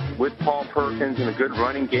out with Paul Perkins and a good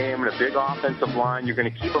running game and a big offensive line, you're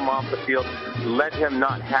going to keep him off the field, let him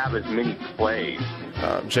not have as many plays.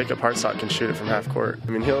 Jacob Hartsock can shoot it from half court.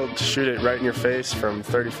 I mean, he'll shoot it right in your face from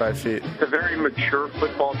 35 feet. It's a very mature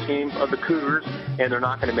football team of the Cougars, and they're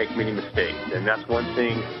not going to make many mistakes. And that's one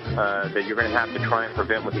thing that you're going to have to try and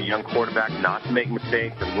prevent with a young quarterback, not to make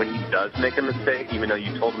mistakes. And when he does make a mistake, even though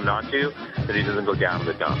you told him not to, that he doesn't go down to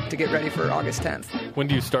the dump. To get ready for August 10th. When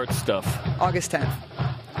do you start stuff? August 10th.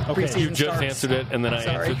 Okay. Preseason You just starts. answered it, and then I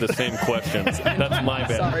Sorry. answered the same question. That's my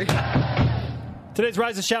bad. Sorry. Today's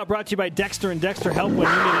Rise and Shout brought to you by Dexter and Dexter Help when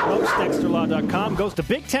you need it most. DexterLaw.com goes to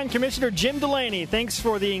Big Ten Commissioner Jim Delaney. Thanks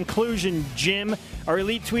for the inclusion, Jim. Our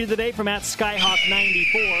elite tweet of the day from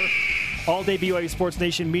 @Skyhawk94. All-day BYU Sports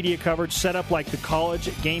Nation media coverage set up like the college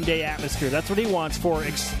game day atmosphere. That's what he wants for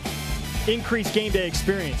increased game day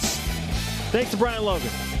experience. Thanks to Brian Logan,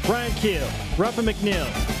 Brian Keel, Ruffin McNeil.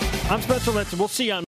 I'm Spencer Linton. We'll see you on